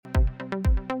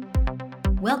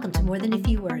Welcome to More Than a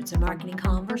Few Words, a marketing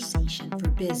conversation for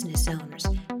business owners.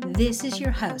 This is your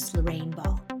host, Lorraine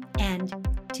Ball. And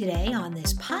today on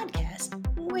this podcast,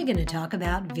 we're going to talk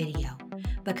about video.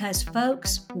 Because,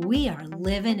 folks, we are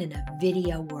living in a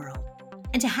video world.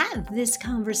 And to have this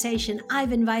conversation,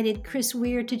 I've invited Chris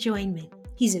Weir to join me.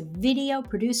 He's a video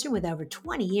producer with over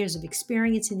 20 years of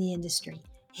experience in the industry.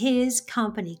 His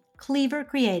company, Cleaver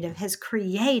Creative, has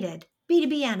created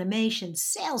B2B animations,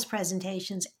 sales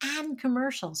presentations, and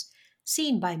commercials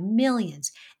seen by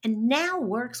millions, and now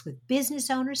works with business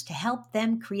owners to help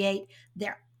them create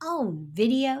their own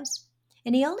videos.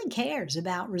 And he only cares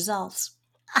about results.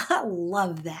 I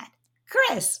love that.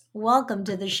 Chris, welcome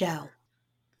to the show.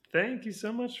 Thank you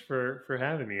so much for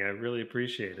having me. I really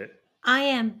appreciate it. I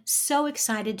am so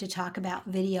excited to talk about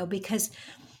video because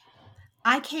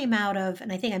I came out of,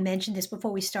 and I think I mentioned this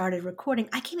before we started recording,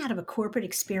 I came out of a corporate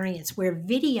experience where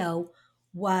video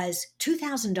was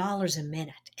 $2,000 a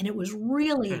minute and it was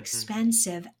really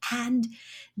expensive. And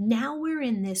now we're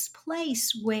in this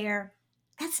place where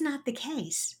that's not the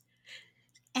case.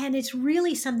 And it's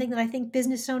really something that I think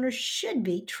business owners should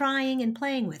be trying and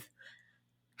playing with.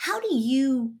 How do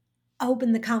you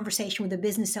open the conversation with a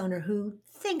business owner who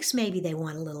thinks maybe they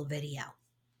want a little video?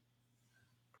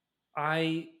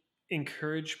 I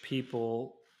encourage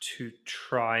people to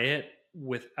try it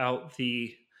without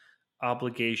the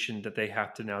obligation that they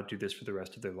have to now do this for the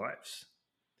rest of their lives.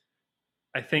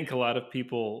 I think a lot of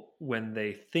people, when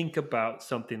they think about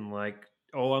something like,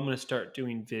 oh, I'm going to start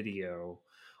doing video,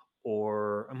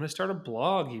 or I'm going to start a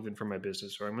blog even for my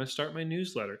business, or I'm going to start my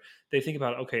newsletter, they think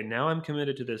about, okay, now I'm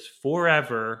committed to this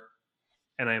forever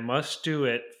and I must do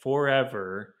it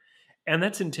forever. And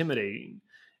that's intimidating.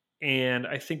 And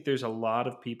I think there's a lot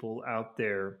of people out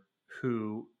there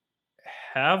who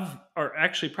are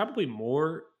actually probably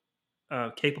more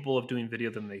capable of doing video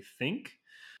than they think,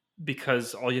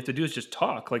 because all you have to do is just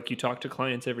talk. Like, you talk to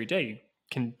clients every day, you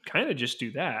can kind of just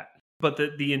do that. But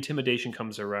the intimidation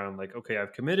comes around like, okay,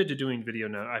 I've committed to doing video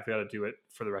now, I've got to do it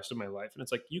for the rest of my life. And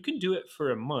it's like, you can do it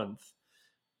for a month,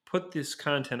 put this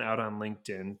content out on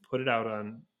LinkedIn, put it out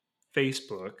on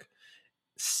Facebook,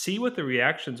 see what the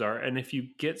reactions are, and if you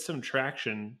get some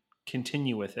traction,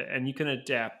 continue with it, and you can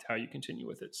adapt how you continue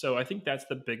with it. So I think that's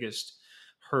the biggest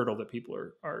hurdle that people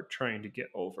are trying to get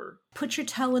over. Put your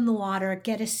toe in the water,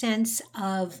 get a sense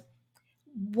of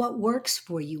what works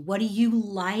for you. What do you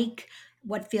like?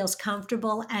 What feels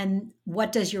comfortable? And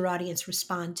what does your audience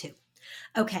respond to?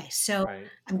 Okay, so Right.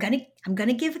 I'm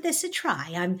gonna give this a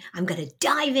try. I'm gonna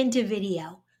dive into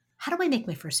video. How do I make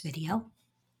my first video?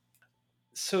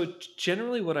 So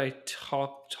generally what I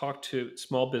talk to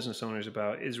small business owners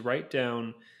about is write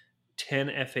down 10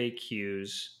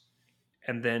 FAQs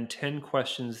and then 10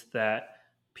 questions that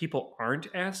people aren't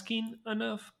asking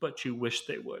enough but you wish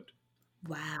they would.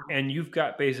 Wow. And you've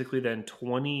got basically then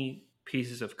 20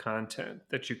 pieces of content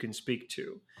that you can speak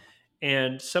to.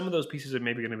 And some of those pieces are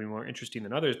maybe going to be more interesting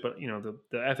than others, but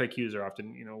the FAQs are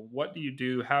often, what do you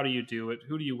do? How do you do it?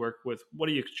 Who do you work with? What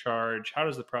do you charge? How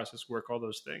does the process work? All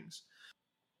those things.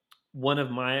 One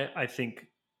of my, I think,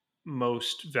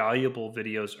 most valuable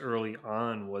videos early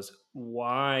on was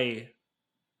why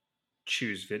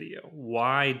choose video?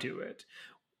 Why do it?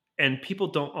 And people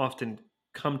don't often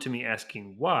come to me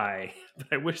asking why, but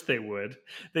I wish they would.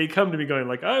 They come to me going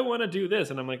like, I want to do this.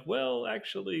 And I'm like, well,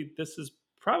 actually, this is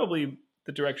probably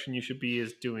the direction you should be,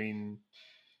 is doing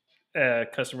a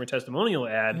customer testimonial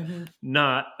ad, Mhm.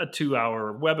 not a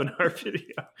 2-hour webinar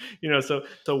video. So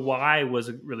why was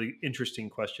a really interesting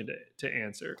question to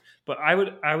answer. But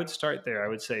I would start there. I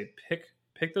would say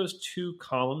pick those two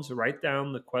columns, write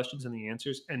down the questions and the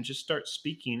answers, and just start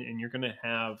speaking, and you're going to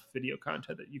have video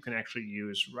content that you can actually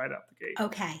use right out the gate.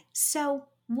 Okay, so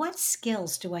what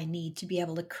skills do I need to be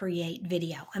able to create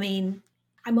video? I mean,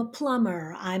 I'm a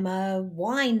plumber, I'm a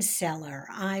wine seller,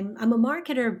 I'm a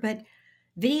marketer, but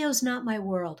video's not my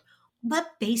world.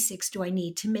 What basics do I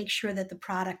need to make sure that the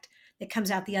product that comes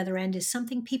out the other end is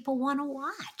something people want to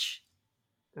watch?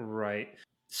 Right.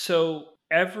 So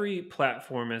every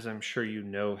platform, as I'm sure you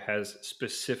know, has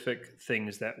specific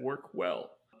things that work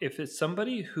well. If it's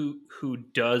somebody who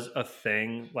does a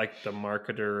thing like the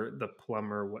marketer, the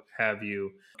plumber, what have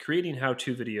you, creating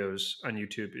how-to videos on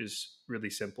YouTube is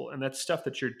really simple. And that's stuff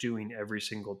that you're doing every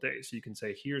single day. So you can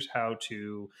say, here's how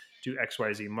to do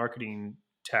XYZ marketing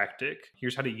tactic.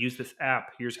 Here's how to use this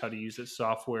app. Here's how to use this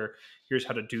software. Here's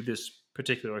how to do this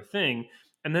particular thing.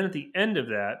 And then at the end of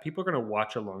that, people are going to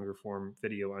watch a longer form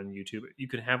video on YouTube. You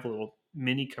can have a little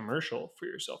mini commercial for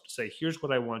yourself to say, here's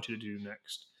what I want you to do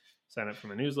next. Sign up for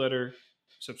my newsletter,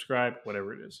 subscribe,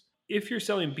 whatever it is. If you're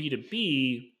selling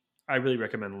B2B, I really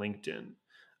recommend LinkedIn.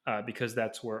 because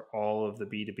that's where all of the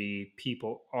B2B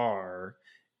people are.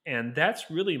 And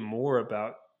that's really more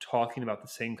about talking about the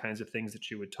same kinds of things that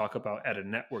you would talk about at a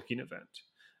networking event,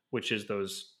 which is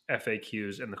those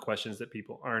FAQs and the questions that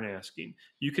people aren't asking.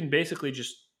 You can basically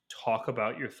just talk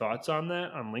about your thoughts on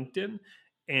that on LinkedIn,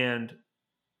 and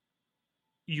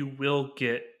you will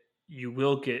get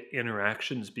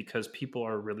interactions because people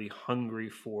are really hungry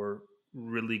for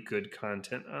really good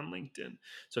content on LinkedIn.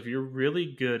 So if you're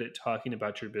really good at talking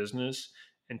about your business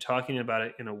and talking about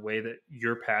it in a way that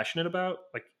you're passionate about,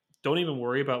 like don't even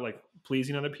worry about like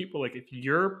pleasing other people. Like if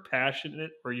you're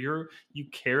passionate or you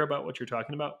care about what you're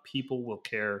talking about, people will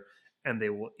care and they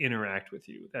will interact with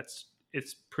you.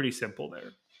 It's pretty simple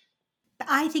there.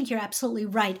 I think you're absolutely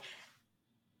right.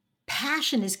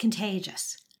 Passion is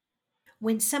contagious.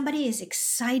 When somebody is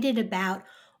excited about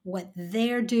what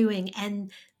they're doing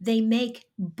and they make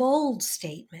bold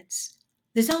statements,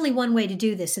 there's only one way to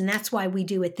do this, and that's why we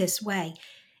do it this way.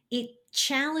 It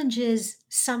challenges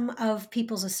some of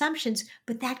people's assumptions,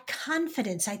 but that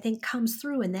confidence, I think, comes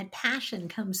through and that passion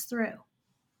comes through.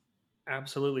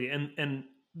 Absolutely. And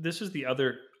this is the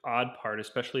other odd part,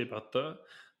 especially about the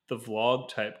vlog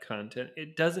type content.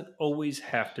 It doesn't always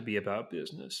have to be about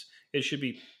business. It should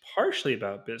be partially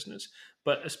about business,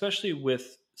 but especially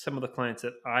with some of the clients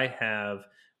that I have,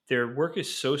 their work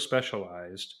is so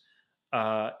specialized.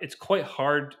 It's quite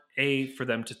hard for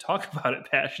them to talk about it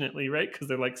passionately, right? Because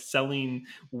they're like selling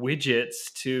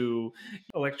widgets to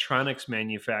electronics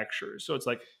manufacturers. So it's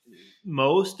like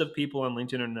most of people on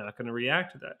LinkedIn are not going to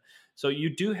react to that. So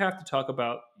you do have to talk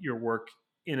about your work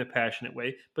in a passionate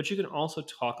way, but you can also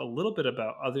talk a little bit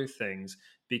about other things,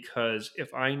 because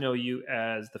if I know you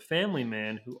as the family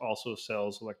man who also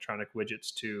sells electronic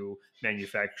widgets to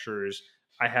manufacturers,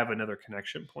 I have another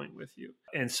connection point with you.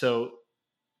 And so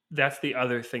that's the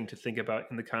other thing to think about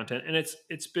in the content. And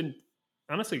it's been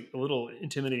honestly a little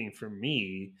intimidating for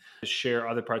me to share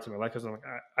other parts of my life, because I'm like,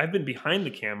 I've been behind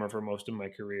the camera for most of my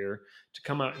career. To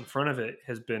come out in front of it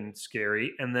has been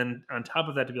scary, and then on top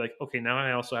of that, to be like, okay, now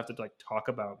I also have to like talk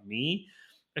about me.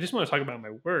 I just want to talk about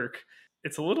my work.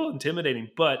 It's a little intimidating,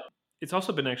 but it's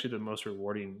also been actually the most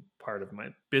rewarding part of my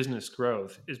business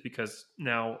growth, is because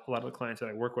now a lot of the clients that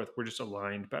I work with, we're just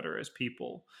aligned better as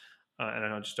people, and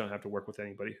I just don't have to work with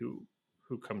anybody who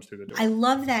comes through the I door.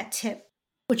 love that tip.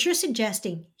 What you're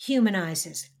suggesting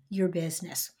humanizes your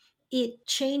business. It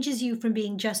changes you from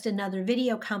being just another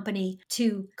video company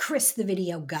to Chris, the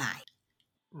video guy.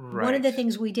 One of Right. the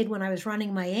things we did when I was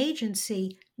running my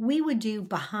agency, we would do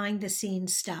behind the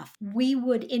scenes stuff. We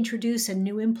would introduce a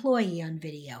new employee on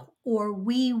video, or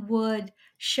we would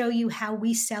show you how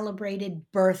we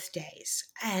celebrated birthdays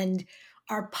and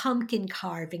our pumpkin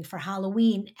carving for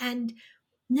Halloween. And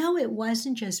no, it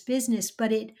wasn't just business,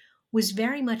 but it was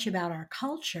very much about our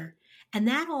culture. And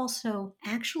that also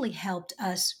actually helped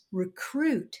us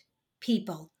recruit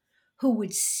people who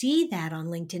would see that on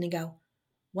LinkedIn and go,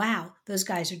 wow, those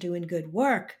guys are doing good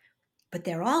work. But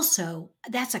that's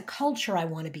a culture I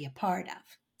want to be a part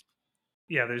of.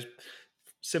 Yeah, there's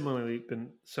similarly been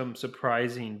some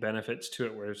surprising benefits to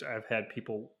it, whereas I've had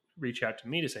people reach out to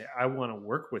me to say, I want to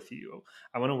work with you,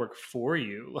 I want to work for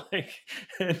you. Like,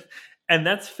 and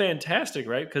that's fantastic,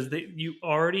 right? Because you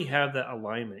already have that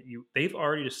alignment. They've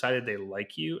already decided they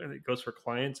like you, and it goes for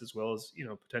clients as well as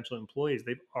potential employees.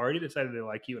 They've already decided they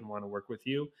like you and want to work with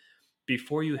you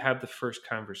before you have the first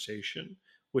conversation,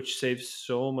 which saves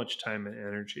so much time and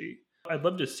energy. I'd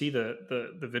love to see the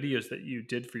videos that you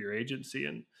did for your agency,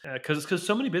 and because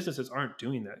so many businesses aren't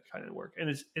doing that kind of work, and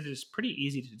it is pretty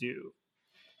easy to do.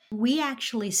 We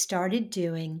actually started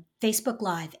doing Facebook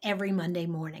Live every Monday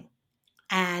morning.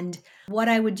 And what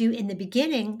I would do in the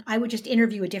beginning, I would just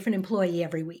interview a different employee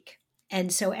every week.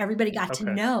 And so everybody got to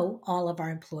Okay. know all of our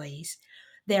employees.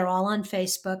 They're all on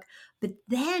Facebook. But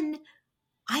then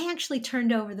I actually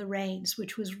turned over the reins,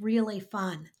 which was really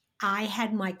fun. I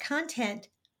had my content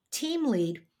team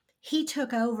lead. He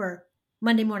took over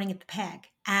Monday Morning at the Peg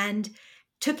and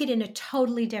took it in a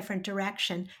totally different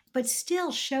direction, but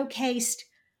still showcased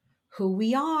who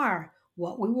we are,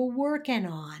 what we were working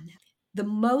on. The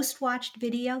most watched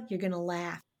video, you're going to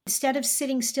laugh. Instead of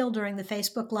sitting still during the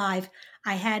Facebook Live,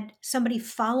 I had somebody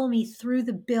follow me through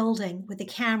the building with a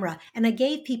camera, and I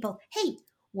gave people, hey,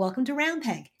 welcome to Round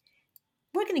Peg.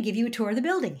 We're going to give you a tour of the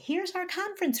building. Here's our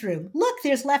conference room. Look,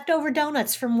 there's leftover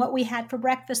donuts from what we had for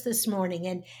breakfast this morning.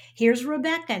 And here's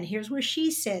Rebecca, and here's where she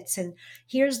sits, and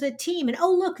here's the team. And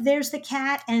oh, look, there's the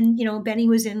cat. And, Benny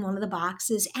was in one of the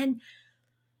boxes. And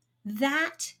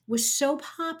that was so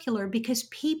popular because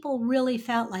people really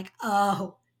felt like,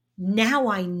 oh, now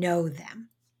I know them.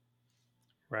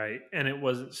 Right. And it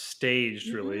wasn't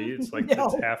staged really. It's like it's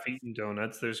No. half-eaten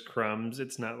donuts. There's crumbs.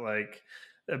 It's not like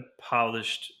a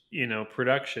polished,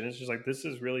 production. It's just like this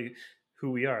is really who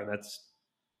we are.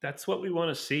 That's what we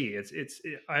want to see.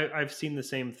 I've seen the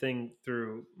same thing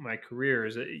through my career.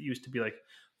 Is it used to be like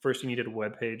first you needed a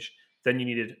web page, then you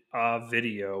needed a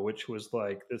video, which was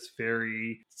like this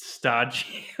very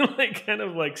stodgy, like kind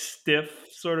of like stiff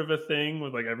sort of a thing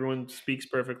with like everyone speaks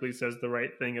perfectly, says the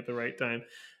right thing at the right time.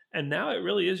 And now it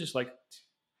really is just like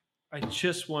I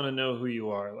just want to know who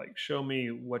you are. Like show me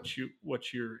what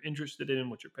you're interested in,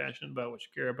 what you're passionate about, what you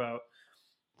care about,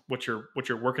 what your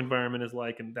work environment is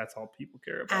like, and that's all people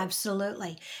care about.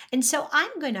 Absolutely. And so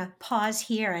I'm going to pause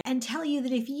here and tell you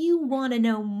that if you want to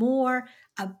know more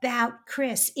about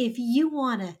Chris, if you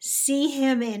want to see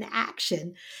him in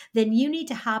action, then you need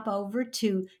to hop over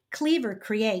to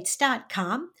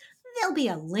cleavercreates.com. There'll be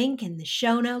a link in the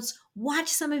show notes. Watch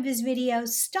some of his videos,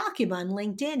 stalk him on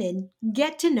LinkedIn, and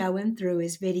get to know him through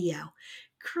his video.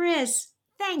 Chris,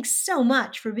 thanks so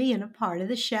much for being a part of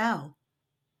the show.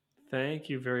 Thank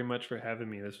you very much for having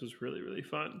me. This was really, really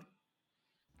fun.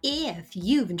 If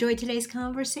you've enjoyed today's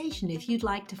conversation, if you'd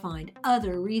like to find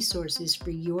other resources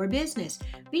for your business,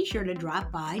 be sure to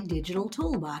drop by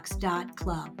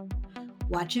digitaltoolbox.club.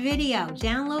 Watch a video,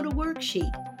 download a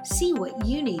worksheet, see what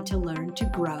you need to learn to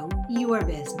grow your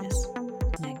business.